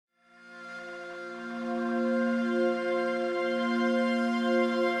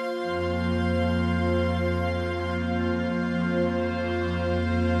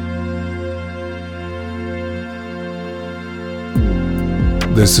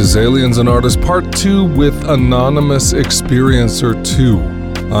This is Aliens and Artists Part 2 with Anonymous Experiencer 2.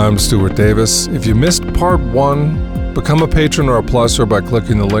 I'm Stuart Davis. If you missed Part 1, become a patron or a pluser by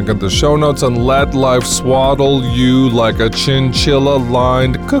clicking the link in the show notes and let life swaddle you like a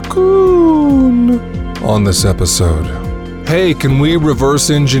chinchilla-lined cocoon on this episode. Hey, can we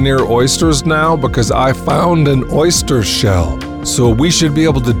reverse engineer oysters now? Because I found an oyster shell. So we should be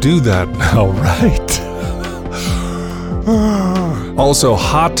able to do that now, right? Also,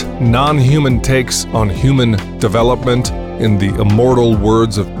 hot, non-human takes on human development in the immortal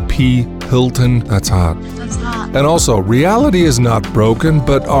words of P. Hilton. That's hot. That's hot. And also, reality is not broken,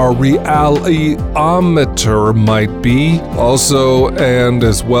 but our realiometer might be. Also, and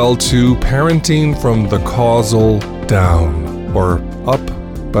as well too, parenting from the causal down. Or up,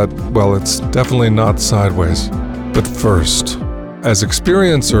 but, well, it's definitely not sideways. But first, as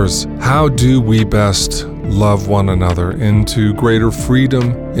experiencers, how do we best love one another into greater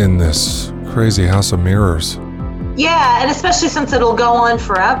freedom in this crazy house of mirrors? Yeah, and especially since it'll go on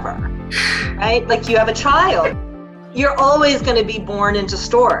forever, right? Like you have a child, you're always going to be born into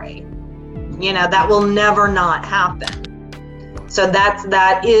story. You know, that will never not happen. So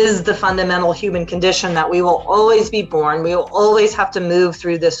that is the fundamental human condition, that we will always be born. We will always have to move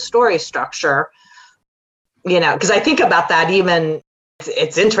through this story structure, you know, because I think about that even,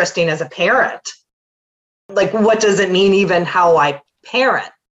 it's interesting as a parent. Like, what does it mean even how I parent?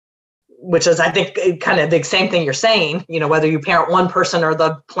 Which is, I think, kind of the same thing you're saying, you know, whether you parent one person or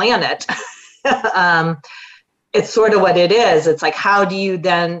the planet. It's sort of what it is. It's like, how do you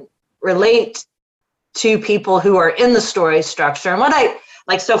then relate to people who are in the story structure? And what I,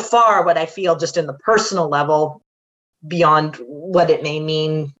 like so far, what I feel just in the personal level, beyond what it may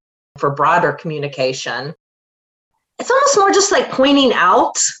mean for broader communication, it's almost more just like pointing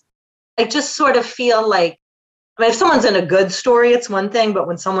out. I just sort of feel like, I mean, if someone's in a good story, it's one thing, but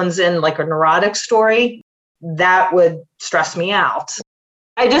when someone's in like a neurotic story, that would stress me out.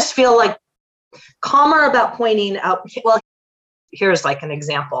 I just feel like calmer about pointing out. Well, here's like an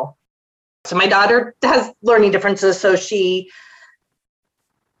example. So my daughter has learning differences. So a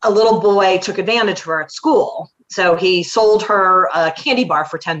little boy took advantage of her at school. So he sold her a candy bar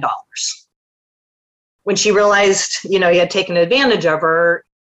for $10. When she realized, you know, he had taken advantage of her,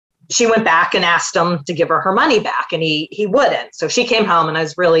 she went back and asked him to give her money back, and he wouldn't. So she came home, and I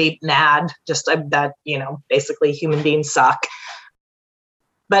was really mad, just that, you know, basically human beings suck.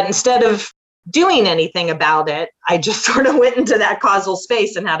 But instead of doing anything about it, I just sort of went into that causal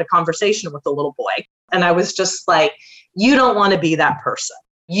space and had a conversation with the little boy. And I was just like, you don't want to be that person.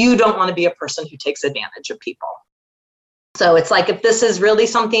 You don't want to be a person who takes advantage of people. So it's like, if this is really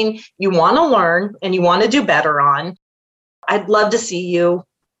something you want to learn and you want to do better on, I'd love to see you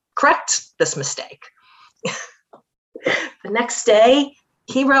correct this mistake. The next day,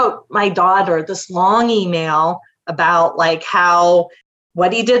 he wrote my daughter this long email about like how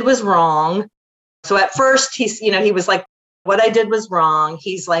what he did was wrong. So at first he was like, what I did was wrong.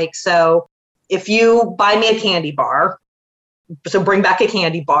 He's like, so if you buy me a candy bar, so bring back a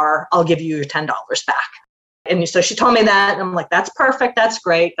candy bar, I'll give you your $10 back. And so she told me that, and I'm like, that's perfect. That's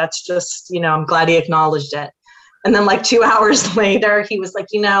great. That's just, you know, I'm glad he acknowledged it. And then like 2 hours later, he was like,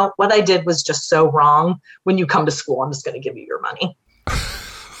 you know, what I did was just so wrong. When you come to school, I'm just going to give you your money.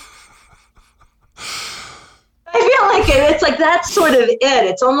 I feel like it's like, that's sort of it.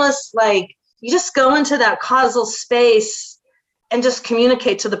 It's almost like you just go into that causal space and just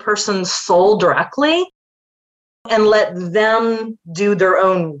communicate to the person's soul directly and let them do their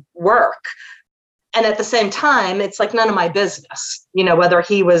own work. And at the same time, it's like none of my business, you know, whether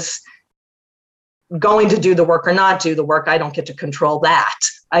he was going to do the work or not do the work. I don't get to control that.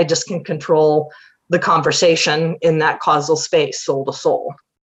 I just can control the conversation in that causal space, soul to soul.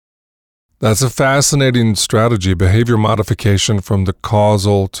 That's a fascinating strategy, behavior modification from the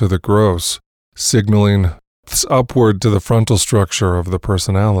causal to the gross, signaling upward to the frontal structure of the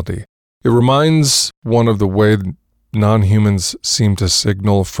personality. It reminds one of the way non-humans seem to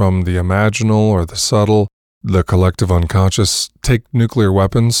signal from the imaginal or the subtle, the collective unconscious. Take nuclear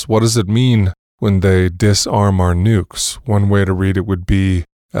weapons. What does it mean when they disarm our nukes? One way to read it would be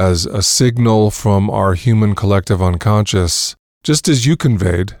as a signal from our human collective unconscious, just as you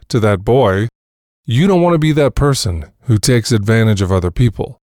conveyed to that boy, you don't want to be that person who takes advantage of other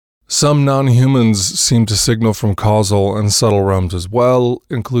people. Some non-humans seem to signal from causal and subtle realms as well,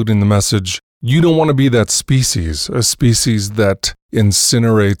 including the message, you don't want to be that species, a species that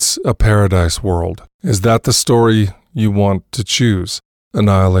incinerates a paradise world. Is that the story you want to choose?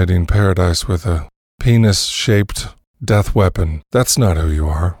 Annihilating paradise with a penis-shaped death weapon. That's not who you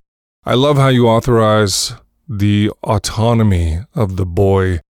are. I love how you authorize the autonomy of the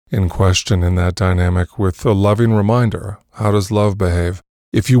boy in question in that dynamic with a loving reminder. How does love behave?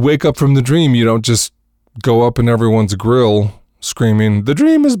 If you wake up from the dream, you don't just go up in everyone's grill screaming, "The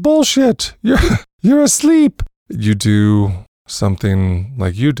dream is bullshit. You're asleep." You do something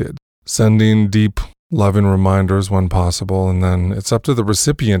like you did, sending deep, loving reminders when possible, and then it's up to the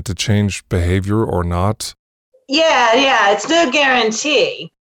recipient to change behavior or not. Yeah, it's no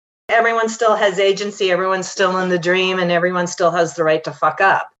guarantee. Everyone still has agency, everyone's still in the dream, and everyone still has the right to fuck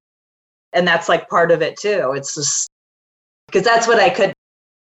up. And that's like part of it too. It's just, because that's what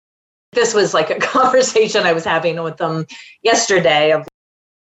this was like a conversation I was having with them yesterday of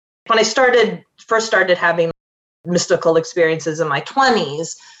when I first started having mystical experiences in my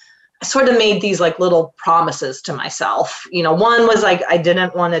 20s. I sort of made these like little promises to myself. One was like, I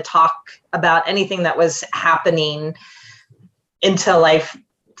didn't want to talk about anything that was happening until I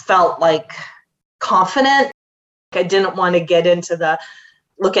felt like confident. I didn't want to get into the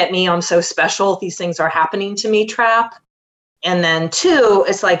look at me, I'm so special, these things are happening to me trap. And then two,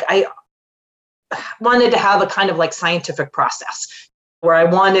 it's like I wanted to have a kind of like scientific process where I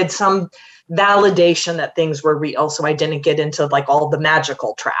wanted some validation that things were real, so I didn't get into like all the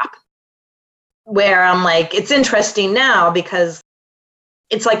magical trap. Where I'm like, it's interesting now because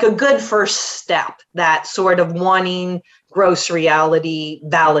it's like a good first step, that sort of wanting gross reality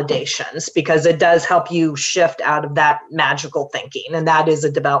validations, because it does help you shift out of that magical thinking. And that is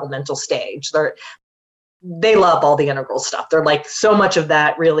a developmental stage. They love all the integral stuff. They're like, so much of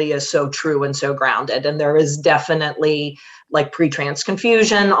that really is so true and so grounded. And there is definitely like pre-trance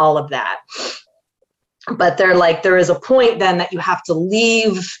confusion, all of that. But they're like, there is a point then that you have to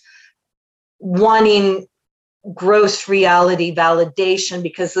leave wanting gross reality validation,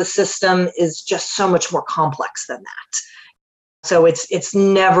 because the system is just so much more complex than that. So it's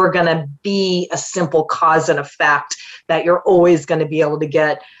never going to be a simple cause and effect that you're always going to be able to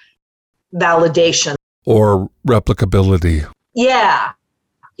get validation. Or replicability. Yeah.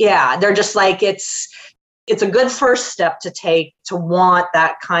 They're just like, it's a good first step to take to want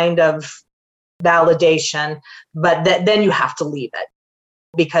that kind of validation, but then you have to leave it,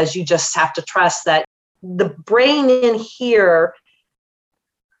 because you just have to trust that the brain in here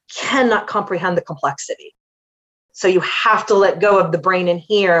cannot comprehend the complexity. So you have to let go of the brain in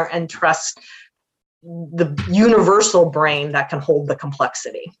here and trust the universal brain that can hold the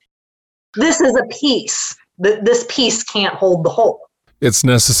complexity. This is a piece. This piece can't hold the whole. It's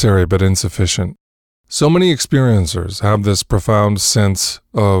necessary but insufficient. So many experiencers have this profound sense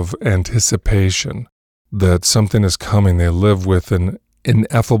of anticipation that something is coming. They live with an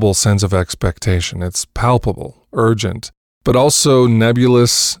ineffable sense of expectation. It's palpable, urgent, but also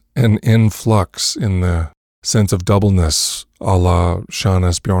nebulous and in flux in the sense of doubleness, a la Sean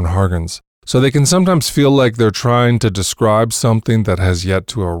S. Bjorn Hargens. So they can sometimes feel like they're trying to describe something that has yet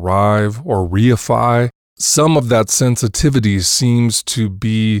to arrive or reify. Some of that sensitivity seems to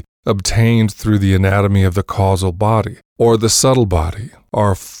be obtained through the anatomy of the causal body or the subtle body,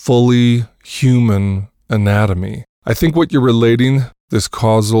 our fully human anatomy. I think what you're relating, this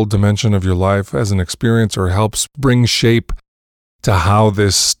causal dimension of your life as an experiencer, helps bring shape to how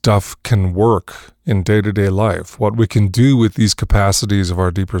this stuff can work in day-to-day life, what we can do with these capacities of our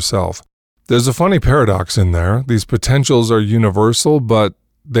deeper self. There's a funny paradox in there. These potentials are universal, but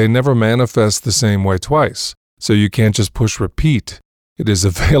they never manifest the same way twice. So you can't just push repeat. It is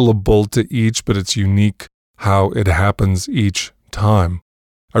available to each, but it's unique how it happens each time.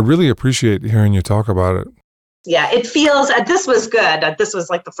 I really appreciate hearing you talk about it. Yeah, it feels, this was good. This was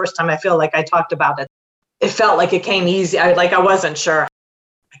like the first time I feel like I talked about it. It felt like it came easy. I wasn't sure.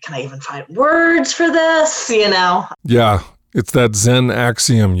 Can I even find words for this? Yeah, it's that Zen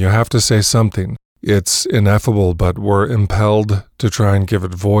axiom. You have to say something. It's ineffable, but we're impelled to try and give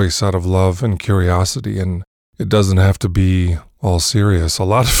it voice out of love and curiosity, and it doesn't have to be all serious. A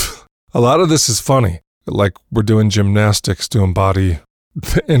lot of this is funny, like we're doing gymnastics to embody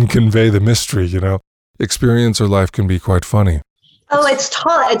and convey the mystery. Experience or life can be quite funny. Oh, it's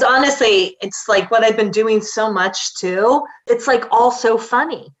honestly, it's like what I've been doing so much too. It's like all so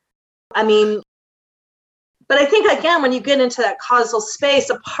funny. I mean, but I think, again, when you get into that causal space,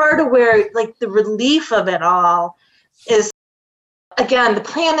 a part of where like the relief of it all is, again, the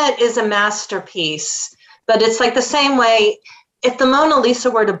planet is a masterpiece, but it's like the same way, if the Mona Lisa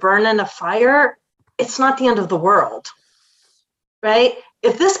were to burn in a fire, it's not the end of the world, right?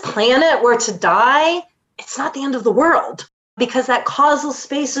 If this planet were to die, it's not the end of the world, because that causal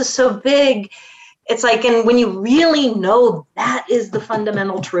space is so big. It's like, and when you really know that is the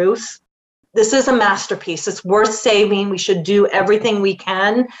fundamental truth, this is a masterpiece. It's worth saving. We should do everything we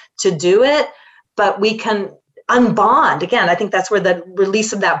can to do it, but we can unbond. Again, I think that's where the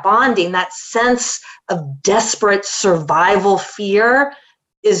release of that bonding, that sense of desperate survival fear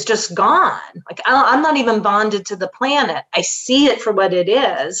is just gone. Like, I'm not even bonded to the planet. I see it for what it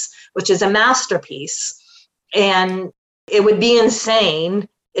is, which is a masterpiece. And it would be insane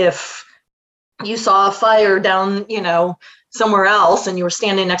if you saw a fire down, somewhere else and you were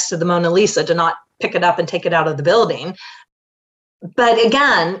standing next to the Mona Lisa to not pick it up and take it out of the building. But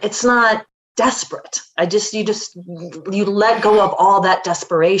again, it's not desperate. You let go of all that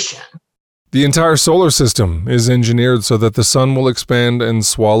desperation. The entire solar system is engineered so that the sun will expand and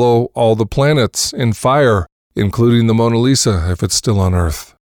swallow all the planets in fire, including the Mona Lisa if it's still on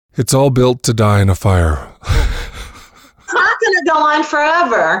Earth. It's all built to die in a fire. It's not going to go on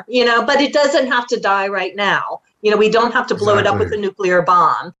forever, but it doesn't have to die right now. We don't have to blow it up with a nuclear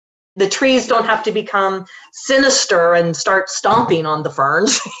bomb. The trees don't have to become sinister and start stomping on the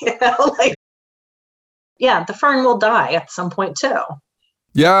ferns. The fern will die at some point too.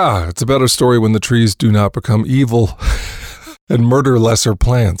 Yeah, it's a better story when the trees do not become evil and murder lesser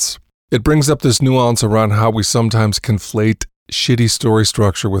plants. It brings up this nuance around how we sometimes conflate shitty story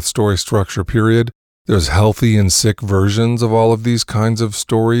structure with story structure, period. There's healthy and sick versions of all of these kinds of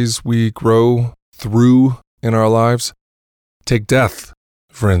stories we grow through in our lives. Take death,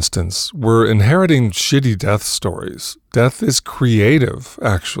 for instance. We're inheriting shitty death stories. Death is creative,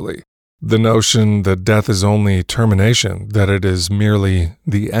 actually. The notion that death is only termination, that it is merely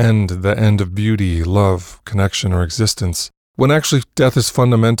the end of beauty, love, connection, or existence, when actually death is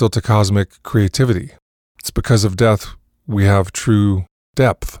fundamental to cosmic creativity. It's because of death we have true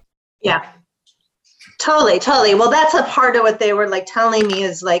depth. Yeah, totally. Well, that's a part of what they were telling me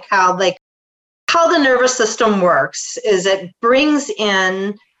is how the nervous system works is it brings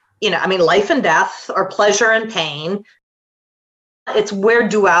in, life and death or pleasure and pain. It's where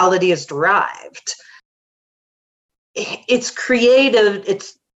duality is derived. It's creative.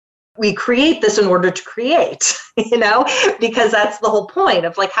 We create this in order to create, because that's the whole point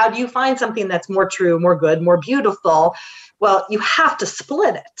of how do you find something that's more true, more good, more beautiful? Well, you have to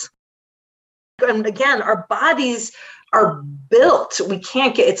split it. And again, our bodies are built.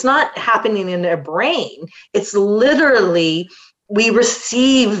 It's not happening in our brain. It's literally, we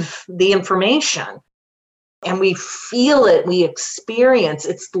receive the information. And we feel it, we experience,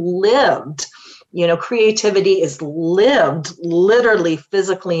 it's lived. Creativity is lived literally,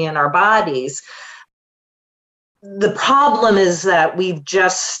 physically in our bodies. The problem is that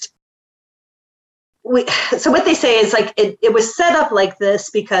so what they say is it was set up like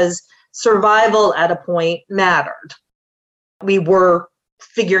this because survival at a point mattered. We were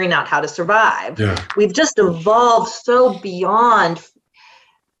figuring out how to survive. Yeah. We've just evolved so beyond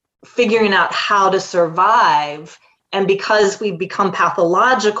figuring out how to survive. And because we've become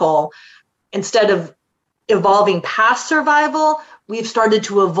pathological, instead of evolving past survival, we've started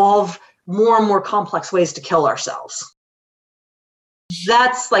to evolve more and more complex ways to kill ourselves.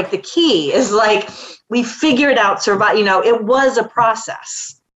 That's the key is we figured out it was a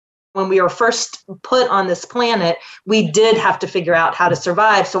process. When we were first put on this planet, we did have to figure out how to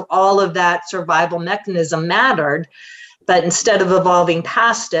survive. So all of that survival mechanism mattered. But instead of evolving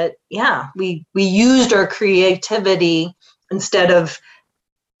past it, we used our creativity instead of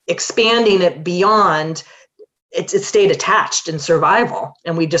expanding it beyond. It stayed attached in survival,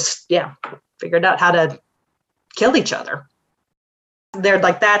 and we just figured out how to kill each other.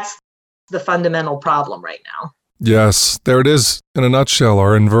 That's the fundamental problem right now. Yes, there it is in a nutshell,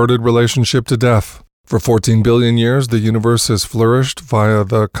 our inverted relationship to death. For 14 billion years, the universe has flourished via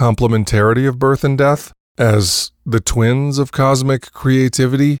the complementarity of birth and death as the twins of cosmic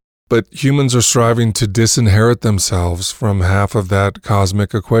creativity, but humans are striving to disinherit themselves from half of that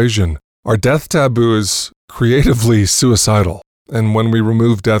cosmic equation. Our death taboo is creatively suicidal, and when we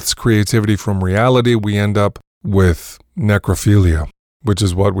remove death's creativity from reality, we end up with necrophilia, which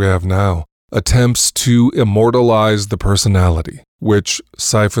is what we have now. Attempts to immortalize the personality, which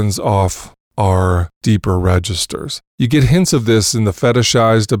siphons off our deeper registers. You get hints of this in the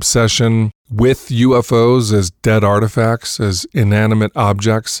fetishized obsession with UFOs as dead artifacts, as inanimate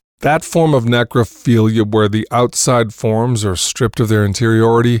objects. That form of necrophilia where the outside forms are stripped of their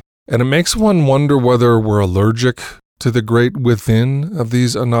interiority, and it makes one wonder whether we're allergic to the great within of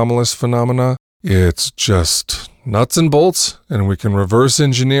these anomalous phenomena. It's just nuts and bolts, and we can reverse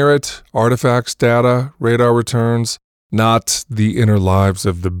engineer it, artifacts, data, radar returns, not the inner lives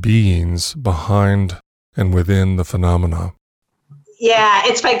of the beings behind and within the phenomena. Yeah,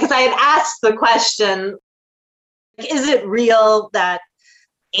 it's funny because I had asked the question, is it real that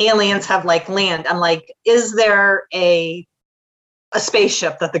aliens have land? I'm is there a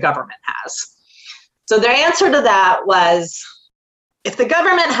spaceship that the government has? So their answer to that was, if the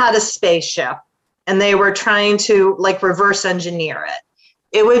government had a spaceship and they were trying to like reverse engineer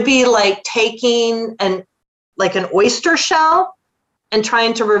it, it would be like taking an oyster shell and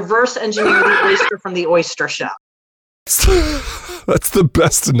trying to reverse engineer the oyster from the oyster shell. That's the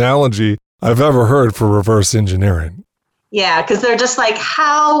best analogy I've ever heard for reverse engineering. Yeah, because they're just like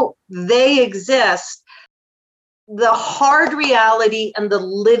how they exist. The hard reality and the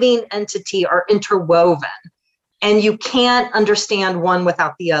living entity are interwoven, and you can't understand one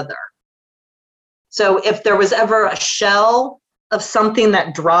without the other. So if there was ever a shell of something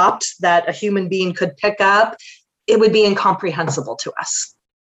that dropped that a human being could pick up, it would be incomprehensible to us.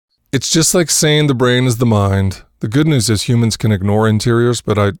 It's just like saying the brain is the mind. The good news is humans can ignore interiors,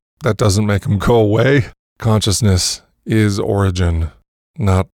 but that doesn't make them go away. Consciousness is origin,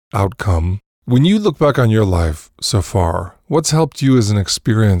 not outcome. When you look back on your life so far, what's helped you as an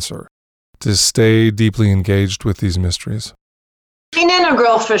experiencer to stay deeply engaged with these mysteries? Being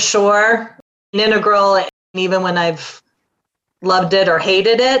integral for sure. Integral, even when I've loved it or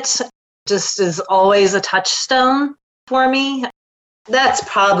hated it, just is always a touchstone for me. That's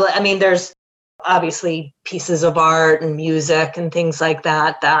probably, there's obviously pieces of art and music and things like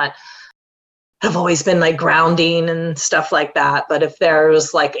that have always been like grounding and stuff like that. But if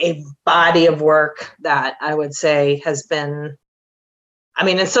there's like a body of work that I would say has been,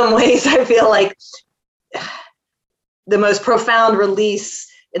 in some ways I feel like the most profound release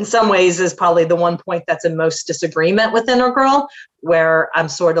in some ways is probably the one point that's in most disagreement with Integral, where I'm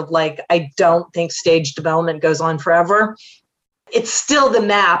sort of like, I don't think stage development goes on forever. It's still the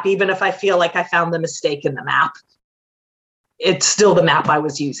map, even if I feel like I found the mistake in the map. It's still the map I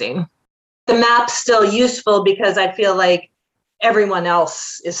was using. The map's still useful because I feel like everyone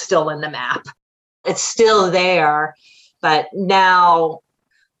else is still in the map. It's still there, but now,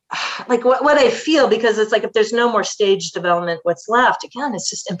 like what I feel, because it's like if there's no more stage development, what's left, again, it's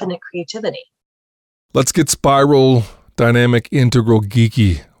just infinite creativity. Let's get spiral, dynamic, integral,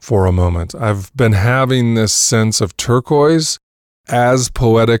 geeky for a moment. I've been having this sense of turquoise as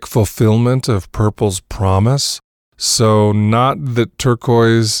poetic fulfillment of purple's promise. So not that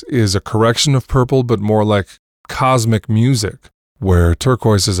turquoise is a correction of purple, but more like cosmic music, where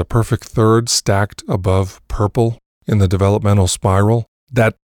turquoise is a perfect third stacked above purple in the developmental spiral,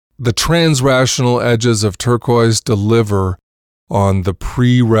 that the trans-rational edges of turquoise deliver on the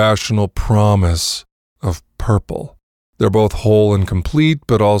pre-rational promise of purple. They're both whole and complete,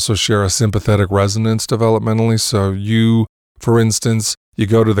 but also share a sympathetic resonance developmentally. So you, for instance, you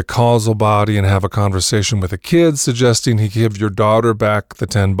go to the causal body and have a conversation with a kid suggesting he give your daughter back the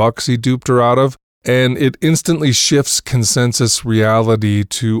 $10 he duped her out of, and it instantly shifts consensus reality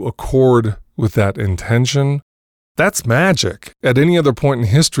to accord with that intention. That's magic. At any other point in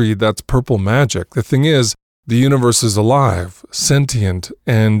history, that's purple magic. The thing is, the universe is alive, sentient,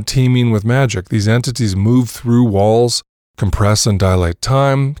 and teeming with magic. These entities move through walls, compress and dilate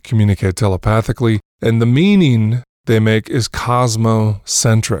time, communicate telepathically, and the meaning they make is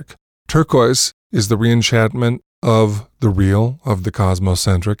cosmocentric. Turquoise is the reenchantment of the real, of the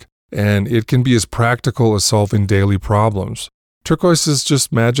cosmocentric, and it can be as practical as solving daily problems. Turquoise is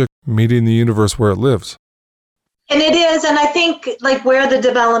just magic meeting the universe where it lives. And it is, and I think like where the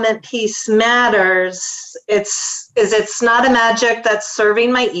development piece matters, it's not a magic that's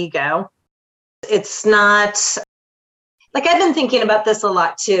serving my ego. It's not, like I've been thinking about this a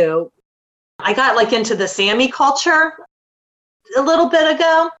lot too. I got like into the Sami culture a little bit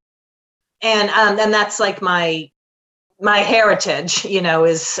ago, and that's like my heritage,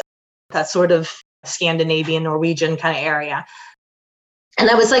 is that sort of Scandinavian, Norwegian kind of area. And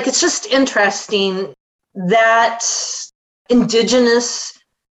I was like, it's just interesting that indigenous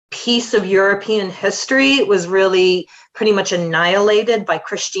piece of European history was really pretty much annihilated by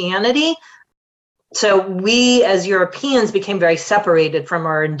Christianity. So we as Europeans became very separated from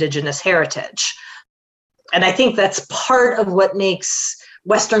our indigenous heritage. And I think that's part of what makes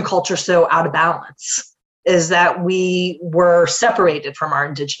Western culture so out of balance, is that we were separated from our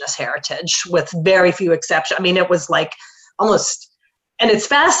indigenous heritage with very few exceptions. It was like almost, and it's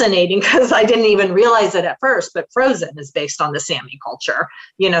fascinating because I didn't even realize it at first, but Frozen is based on the Sami culture,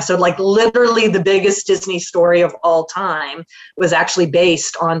 so like literally the biggest Disney story of all time was actually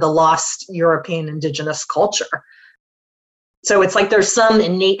based on the lost European indigenous culture. So it's like there's some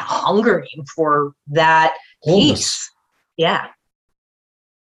innate hungering for that piece. Yeah.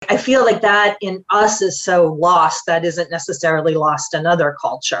 I feel like that in us is so lost that isn't necessarily lost in other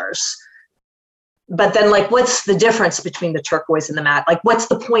cultures. But then, like, what's the difference between the turquoise and the matte? Like, what's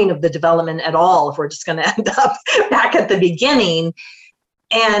the point of the development at all if we're just going to end up back at the beginning?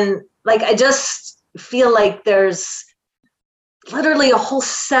 And, like, I just feel like there's literally a whole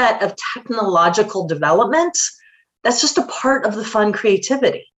set of technological development that's just a part of the fun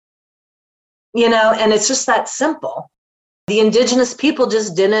creativity, and it's just that simple. The indigenous people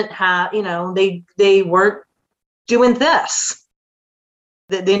just didn't have, they weren't doing this.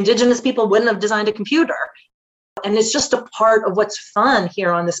 The indigenous people wouldn't have designed a computer. And it's just a part of what's fun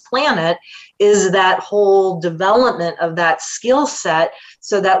here on this planet, is that whole development of that skill set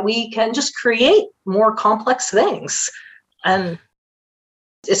so that we can just create more complex things. And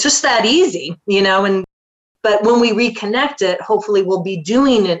it's just that easy, but when we reconnect it, hopefully we'll be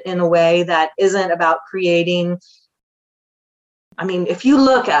doing it in a way that isn't about creating. I mean, if you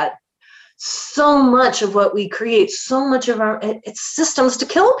look at so much of what we create, so much of it's systems to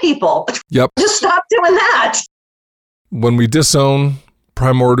kill people. Yep. Just stop doing that. When we disown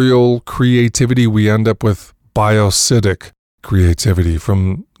primordial creativity, we end up with biocidal creativity.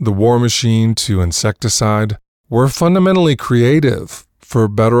 From the war machine to insecticide, we're fundamentally creative, for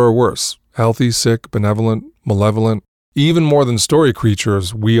better or worse. Healthy, sick, benevolent, malevolent. Even more than story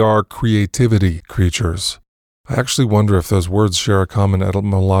creatures, we are creativity creatures. I actually wonder if those words share a common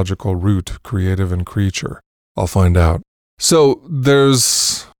etymological root, creative and creature. I'll find out. So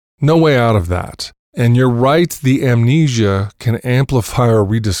there's no way out of that. And you're right, the amnesia can amplify our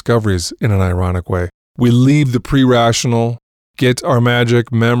rediscoveries in an ironic way. We leave the pre-rational, get our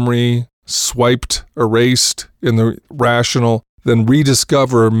magic memory swiped, erased in the rational, then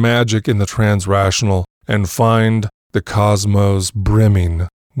rediscover magic in the trans-rational and find the cosmos brimming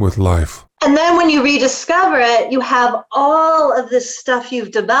with life. And then when you rediscover it, you have all of this stuff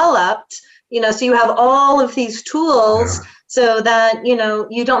you've developed, so you have all of these tools so that,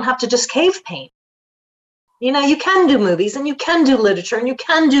 you don't have to just cave paint. You can do movies and you can do literature and you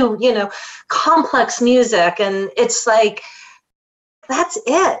can do, complex music. And it's like, that's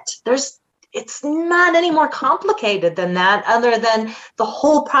it. It's not any more complicated than that, other than the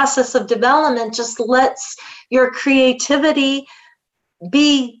whole process of development just lets your creativity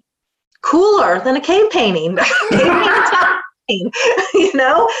be cooler than a cave painting. There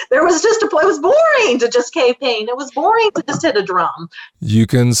was just it was boring to just cave paint. It was boring to just hit a drum. You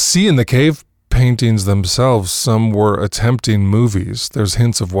can see in the cave paintings themselves, some were attempting movies. There's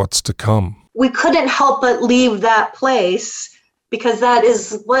hints of what's to come. We couldn't help but leave that place because that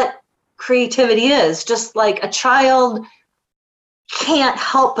is what creativity is. Just like a child can't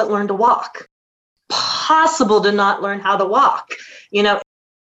help but learn to walk. Possible to not learn how to walk.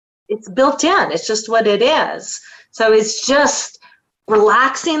 It's built in. It's just what it is. So it's just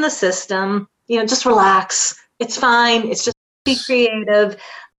relaxing the system. Just relax. It's fine. It's just be creative.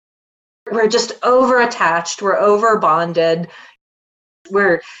 We're just over-attached. We're over-bonded.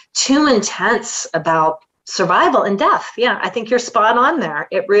 We're too intense about survival and death. Yeah, I think you're spot on there.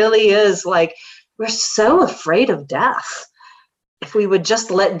 It really is like we're so afraid of death. If we would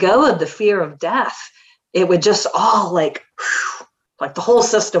just let go of the fear of death, it would just all like the whole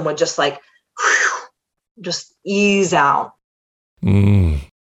system would just just ease out.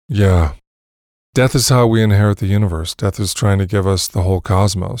 Yeah. Death is how we inherit the universe. Death is trying to give us the whole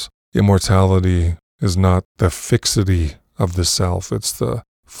cosmos. Immortality is not the fixity of the self. It's the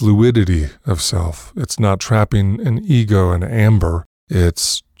fluidity of self. It's not trapping an ego in amber.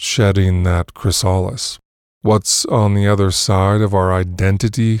 It's shedding that chrysalis. What's on the other side of our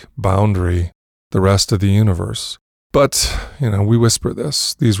identity boundary? The rest of the universe. But, we whisper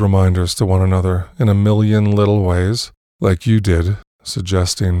these reminders to one another in a million little ways, like you did,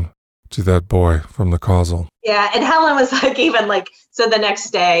 suggesting to that boy from the causal. Yeah, and Helen was so the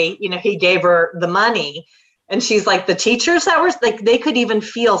next day, he gave her the money, and she's like, the teachers that were, they could even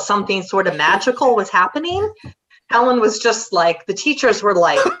feel something sort of magical was happening. Helen was just like, the teachers were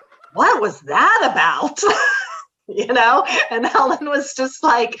like, what was that about? And Helen was just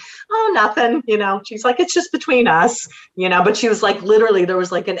like, oh, nothing, she's like, it's just between us, but she was like, literally, there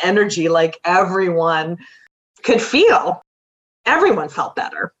was like an energy, like everyone could feel, everyone felt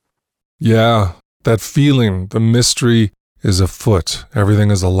better. Yeah, that feeling, the mystery is afoot, everything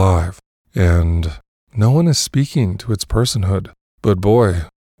is alive, and no one is speaking to its personhood. But boy,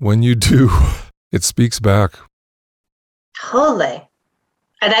 when you do, it speaks back. Totally.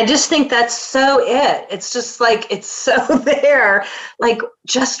 And I just think that's so it. It's just like, it's so there, like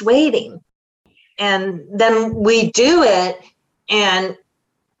just waiting. And then we do it and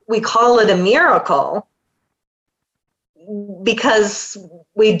we call it a miracle because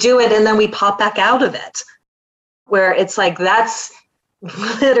we do it and then we pop back out of it. Where it's like, that's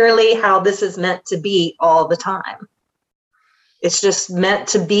literally how this is meant to be all the time. It's just meant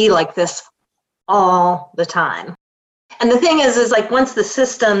to be like this all the time. And the thing is like once the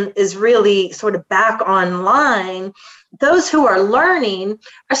system is really sort of back online, those who are learning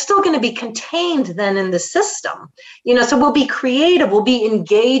are still going to be contained then in the system. So we'll be creative, we'll be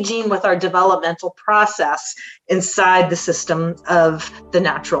engaging with our developmental process inside the system of the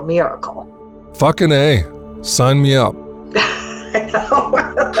natural miracle. Fucking A. Sign me up. I know.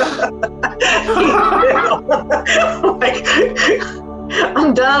 Like,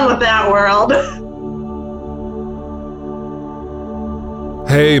 I'm done with that world.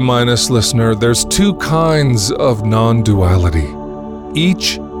 Hey, Minus listener, there's two kinds of non-duality.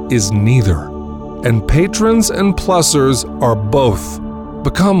 Each is neither. And patrons and plussers are both.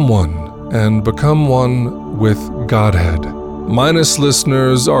 Become one, and become one with Godhead. Minus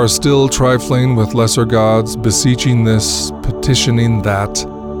listeners are still trifling with lesser gods, beseeching this, petitioning that,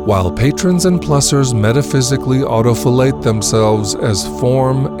 while patrons and plussers metaphysically autofillate themselves as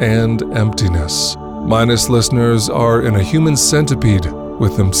form and emptiness. Minus listeners are in a human centipede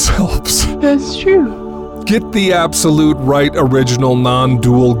with themselves. That's true. Get the absolute right original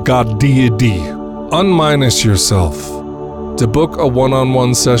non-dual God deity. Unminus yourself. To book a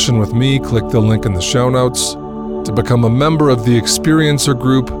one-on-one session with me, click the link in the show notes. To become a member of the Experiencer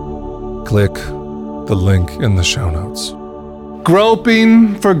group, click the link in the show notes.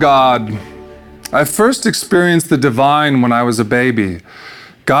 Groping for God. I first experienced the divine when I was a baby.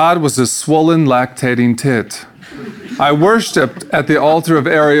 God was a swollen, lactating tit. I worshipped at the altar of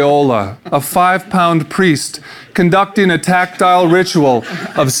Areola, a 5-pound priest conducting a tactile ritual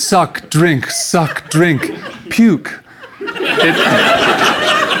of suck, drink, puke.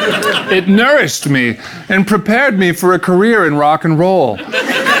 It nourished me and prepared me for a career in rock and roll.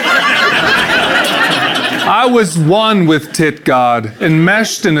 I was one with Tit God,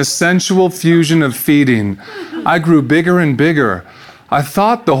 enmeshed in a sensual fusion of feeding. I grew bigger and bigger. I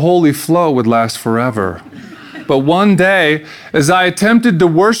thought the holy flow would last forever. But one day, as I attempted to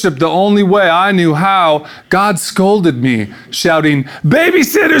worship the only way I knew how, God scolded me, shouting,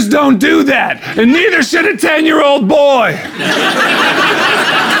 "Babysitters don't do that, and neither should a 10-year-old boy."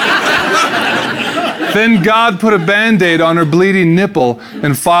 Then God put a Band-Aid on her bleeding nipple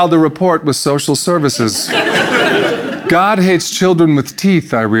and filed a report with social services. God hates children with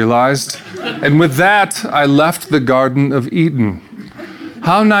teeth, I realized, and with that, I left the Garden of Eden.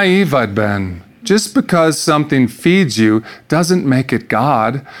 How naive I'd been. Just because something feeds you doesn't make it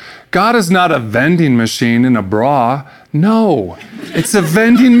God. God is not a vending machine in a bra. No, it's a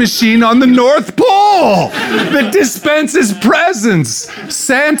vending machine on the North Pole that dispenses presents.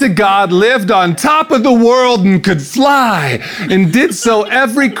 Santa God lived on top of the world and could fly, and did so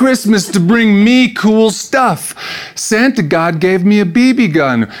every Christmas to bring me cool stuff. Santa God gave me a BB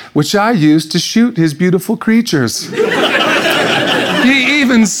gun, which I used to shoot his beautiful creatures. He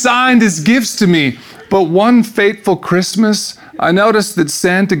even signed his gifts to me, but one fateful Christmas, I noticed that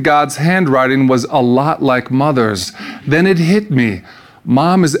Santa God's handwriting was a lot like Mother's. Then it hit me.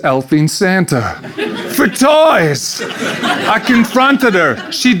 Mom is elfing Santa. For toys! I confronted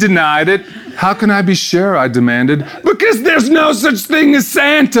her. She denied it. How can I be sure? I demanded. Because there's no such thing as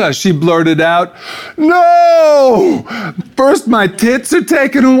Santa, she blurted out. No! First my tits are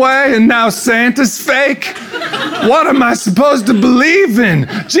taken away and now Santa's fake? What am I supposed to believe in?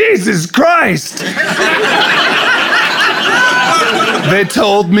 Jesus Christ! They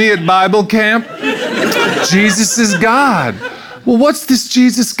told me at Bible camp, Jesus is God. Well, what's this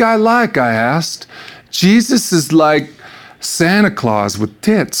Jesus guy like? I asked. Jesus is like Santa Claus with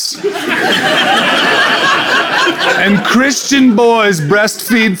tits. And Christian boys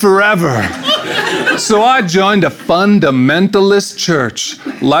breastfeed forever. So I joined a fundamentalist church.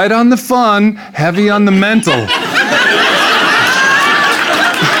 Light on the fun, heavy on the mental.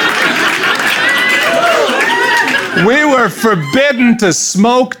 We were forbidden to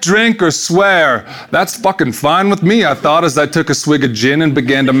smoke, drink, or swear. That's fucking fine with me, I thought as I took a swig of gin and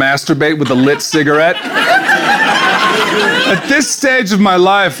began to masturbate with a lit cigarette. At this stage of my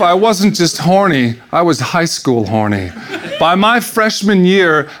life, I wasn't just horny, I was high school horny. By my freshman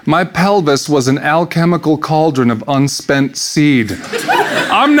year, my pelvis was an alchemical cauldron of unspent seed.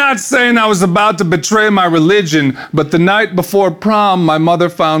 I'm not saying I was about to betray my religion, but the night before prom, my mother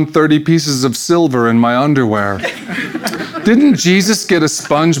found 30 pieces of silver in my underwear. Didn't Jesus get a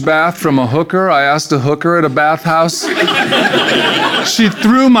sponge bath from a hooker? I asked a hooker at a bathhouse. She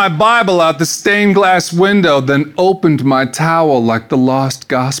threw my Bible out the stained glass window, then opened my towel like the lost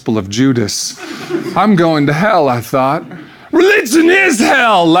gospel of Judas. I'm going to hell, I thought. Religion is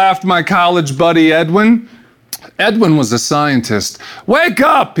hell, laughed my college buddy Edwin. Edwin was a scientist. Wake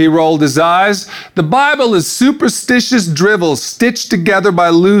up, he rolled his eyes. The Bible is superstitious drivel stitched together by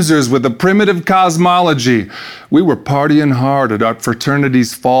losers with a primitive cosmology. We were partying hard at our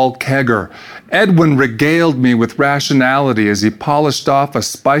fraternity's fall kegger. Edwin regaled me with rationality as he polished off a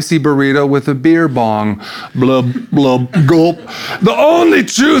spicy burrito with a beer bong. Blub, blub, gulp. The only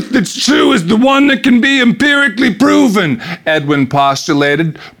truth that's true is the one that can be empirically proven, Edwin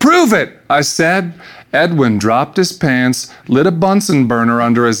postulated. Prove it, I said. Edwin dropped his pants, lit a Bunsen burner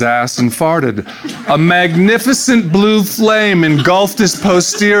under his ass, and farted. A magnificent blue flame engulfed his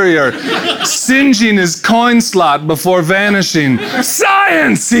posterior, singeing his coin slot before vanishing.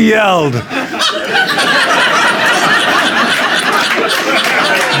 Science, he yelled.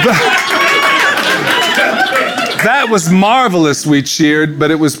 That was marvelous, we cheered,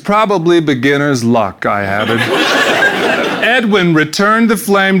 but it was probably beginner's luck, I added. Edwin returned the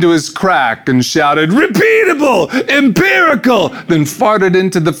flame to his crack and shouted, repeatable, empirical, then farted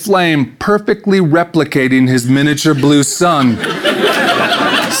into the flame, perfectly replicating his miniature blue sun.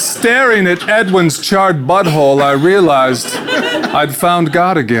 Staring at Edwin's charred butthole, I realized I'd found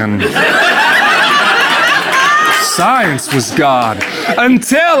God again. Science was God.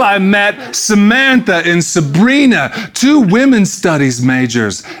 Until I met Samantha and Sabrina, two women's studies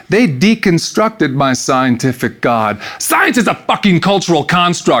majors. They deconstructed my scientific God. Science is a fucking cultural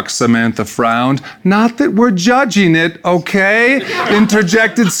construct, Samantha frowned. Not that we're judging it, okay?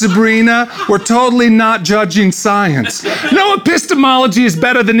 Interjected Sabrina. We're totally not judging science. No epistemology is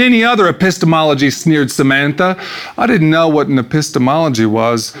better than any other epistemology, sneered Samantha. I didn't know what an epistemology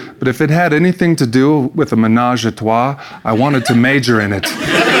was, but if it had anything to do with a menage a trois, I wanted to major in it.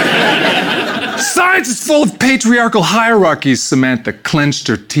 Science is full of patriarchal hierarchies, Samantha clenched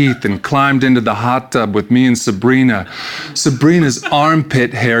her teeth and climbed into the hot tub with me and Sabrina. Sabrina's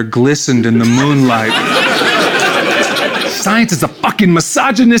armpit hair glistened in the moonlight. Science is a fucking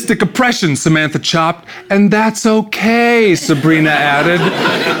misogynistic oppression, Samantha chopped. And that's okay, Sabrina added.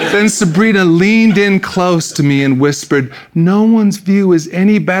 Then Sabrina leaned in close to me and whispered, no one's view is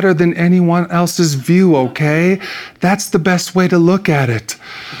any better than anyone else's view, okay? That's the best way to look at it.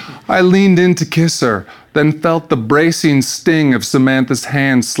 I leaned in to kiss her, then felt the bracing sting of Samantha's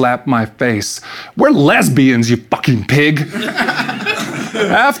hand slap my face. We're lesbians, you fucking pig.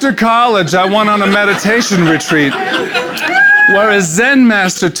 After college, I went on a meditation retreat where a Zen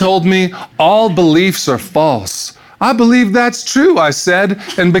master told me all beliefs are false. I believe that's true, I said,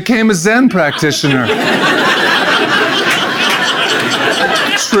 and became a Zen practitioner.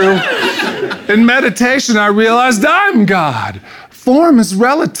 True. In meditation, I realized I'm God. Form is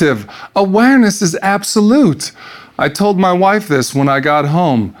relative. Awareness is absolute. I told my wife this when I got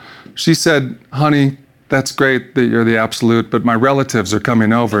home. She said, honey, that's great that you're the absolute, but my relatives are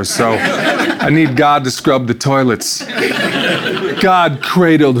coming over, so I need God to scrub the toilets. God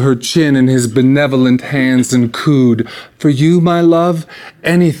cradled her chin in his benevolent hands and cooed, for you, my love,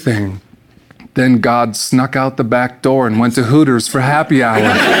 anything. Then God snuck out the back door and went to Hooters for happy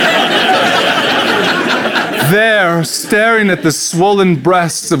hour. There, staring at the swollen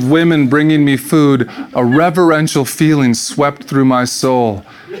breasts of women bringing me food, a reverential feeling swept through my soul.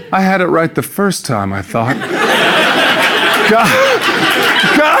 I had it right the first time, I thought.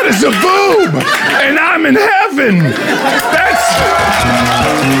 God is a boob, and I'm in heaven.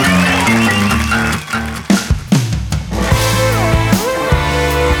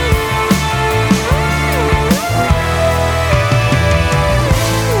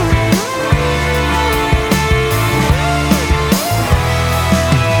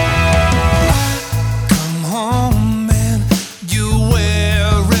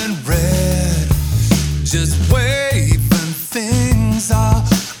 Just waving things all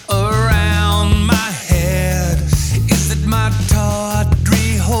around my head. Is it my tawdry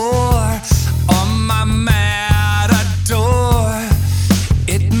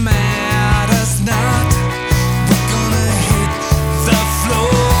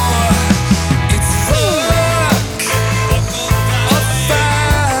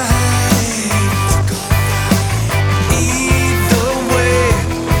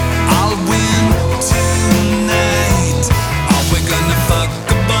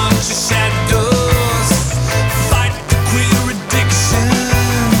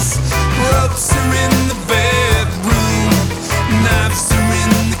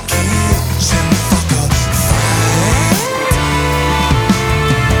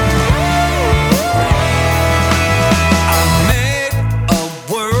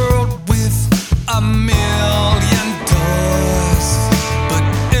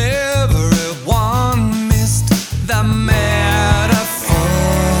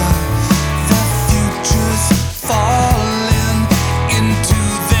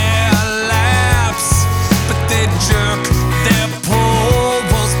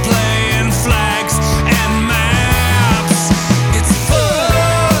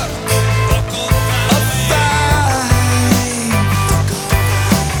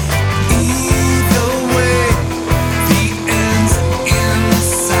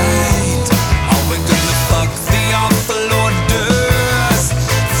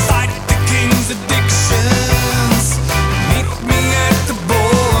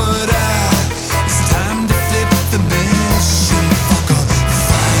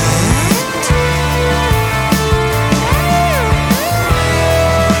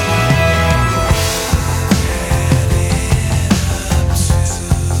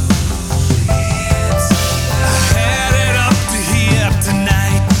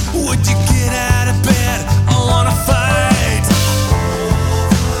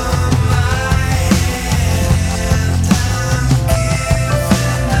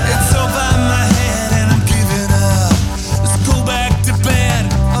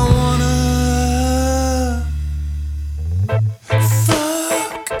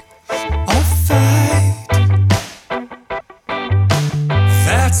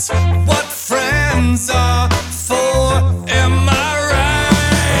that's